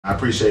I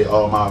appreciate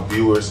all my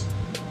viewers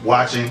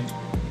watching.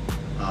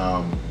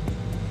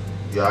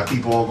 Y'all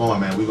keep on going,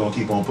 man. We're gonna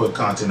keep on putting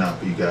content out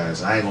for you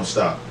guys. I ain't gonna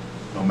stop,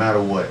 no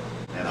matter what.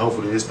 And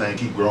hopefully this thing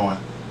keep growing.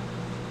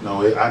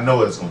 No, I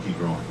know it's gonna keep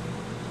growing.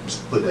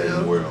 Just put that in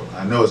the world.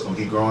 I know it's gonna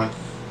keep growing.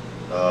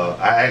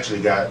 I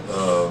actually got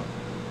a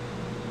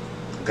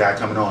guy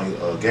coming on,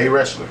 a gay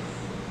wrestler.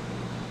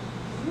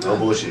 No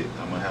bullshit.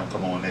 I'm gonna have him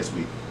come on next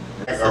week.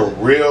 A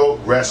real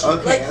wrestler.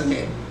 Okay,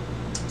 okay.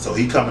 So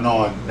he coming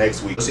on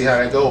next week. We'll see how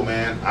that go,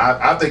 man.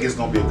 I think it's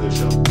gonna be a good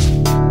show.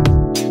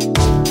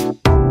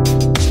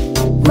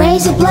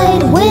 Razor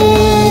blade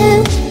win.